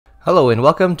Hello and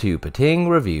welcome to Pating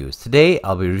Reviews. Today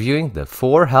I'll be reviewing the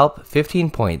ForHelp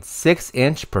 15.6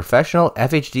 inch professional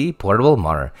FHD portable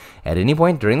monitor. At any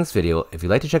point during this video, if you'd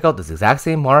like to check out this exact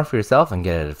same monitor for yourself and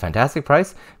get it at a fantastic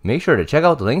price, make sure to check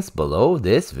out the links below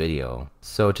this video.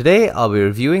 So today I'll be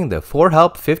reviewing the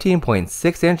ForHelp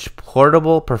 15.6 inch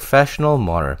portable professional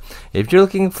monitor. If you're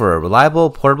looking for a reliable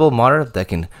portable monitor that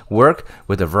can work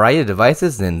with a variety of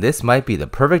devices, then this might be the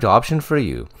perfect option for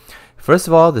you. First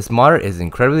of all, this monitor is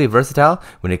incredibly versatile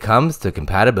when it comes to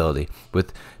compatibility.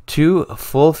 With two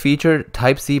full-featured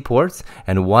Type-C ports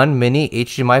and one mini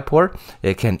HDMI port,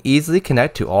 it can easily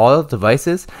connect to all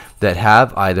devices that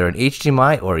have either an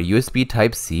HDMI or a USB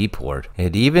Type-C port.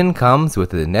 It even comes with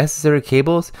the necessary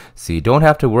cables, so you don't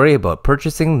have to worry about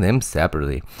purchasing them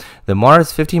separately. The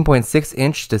monitor's 15.6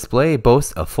 inch display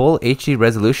boasts a full HD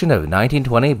resolution of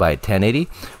 1920 by 1080,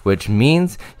 which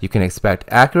means you can expect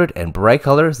accurate and bright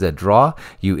colors that draw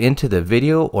you into the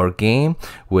video or game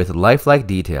with lifelike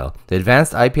detail. The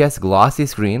advanced IPS glossy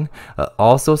screen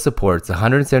also supports a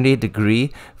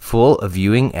 178-degree full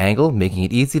viewing angle, making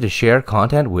it easy to share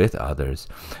content with others.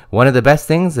 One of the best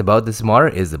things about this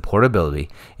monitor is the portability.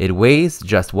 It weighs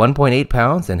just 1.8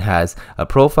 pounds and has a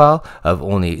profile of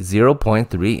only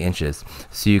 0.3 inches,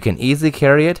 so you can easily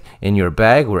carry it in your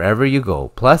bag wherever you go.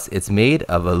 Plus, it's made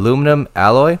of aluminum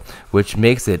alloy, which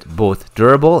makes it both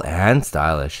durable and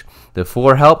stylish. The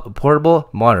ForHelp portable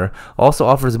monitor also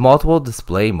offers multiple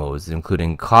display modes,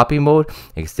 including copy mode,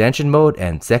 extension mode,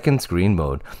 and second screen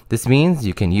mode. This means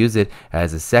you can use it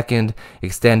as a second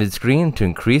extended screen to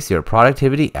increase your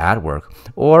productivity at work,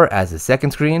 or as a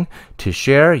second screen to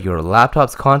share your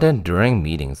laptop's content during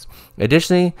meetings.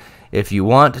 Additionally, if you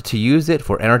want to use it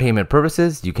for entertainment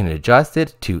purposes, you can adjust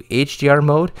it to HDR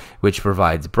mode, which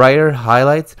provides brighter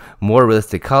highlights, more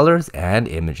realistic colors, and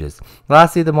images.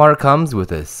 Lastly, the monitor comes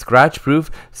with a scratch-proof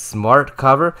smart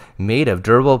cover made of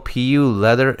durable PU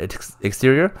leather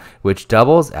exterior, which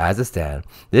doubles as a stand.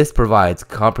 This provides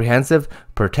comprehensive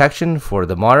protection for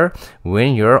the monitor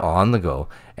when you're on the go,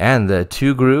 and the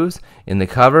two grooves in the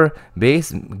cover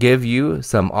base give you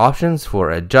some options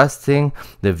for adjusting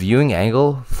the viewing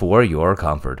angle for your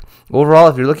comfort. Overall,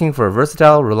 if you're looking for a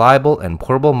versatile, reliable, and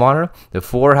portable monitor, the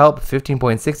ForHelp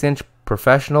 15.6 inch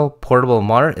professional portable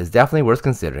monitor is definitely worth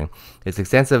considering. Its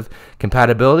extensive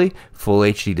compatibility, full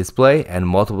HD display, and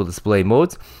multiple display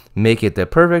modes make it the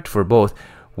perfect for both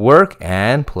work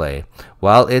and play,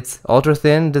 while its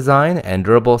ultra-thin design and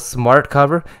durable smart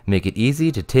cover make it easy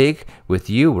to take with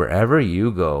you wherever you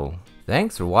go.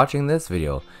 Thanks for watching this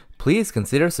video. Please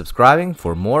consider subscribing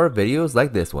for more videos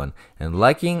like this one, and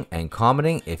liking and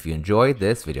commenting if you enjoyed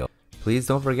this video. Please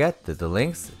don't forget that the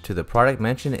links to the product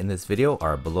mentioned in this video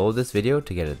are below this video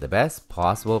to get it at the best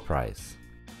possible price.